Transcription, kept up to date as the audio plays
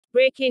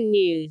Breaking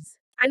news.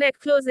 INEC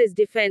closes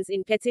defense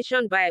in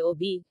petition by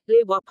Obi,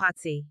 Labour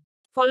Party.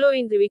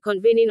 Following the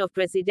reconvening of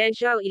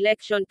Presidential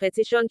Election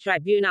Petition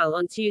Tribunal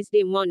on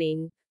Tuesday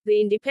morning, the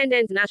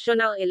Independent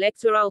National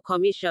Electoral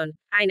Commission,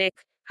 INEC,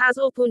 has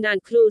opened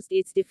and closed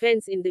its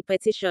defense in the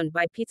petition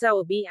by Peter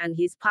Obi and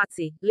his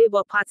party,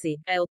 Labour Party,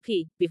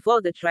 LP,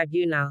 before the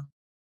tribunal.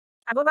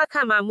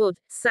 Abubakar Mahmood,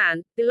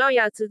 SAN, the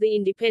lawyer to the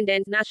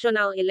Independent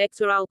National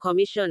Electoral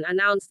Commission,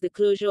 announced the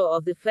closure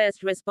of the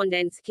first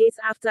respondent's case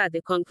after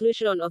the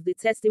conclusion of the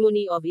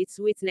testimony of its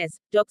witness,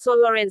 Dr.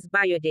 Lawrence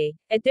Bayode,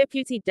 a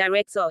deputy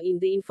director in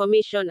the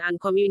Information and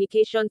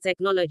Communication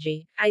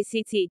Technology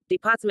 (ICT)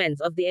 department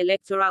of the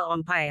Electoral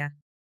umpire.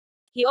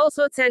 He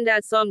also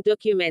tendered some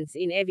documents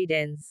in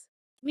evidence.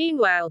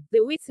 Meanwhile,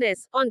 the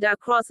witness, under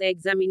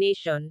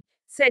cross-examination,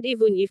 said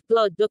even if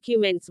blood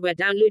documents were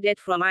downloaded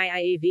from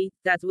IIAV,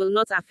 that will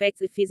not affect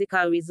the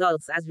physical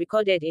results as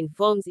recorded in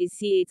Forms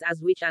EC8 as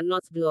which are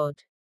not blood.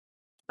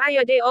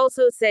 Bayode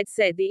also said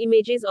the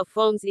images of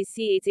Forms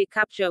EC8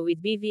 captured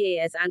with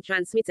BVAS and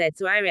transmitted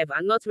to IREV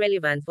are not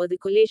relevant for the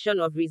collation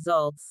of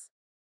results.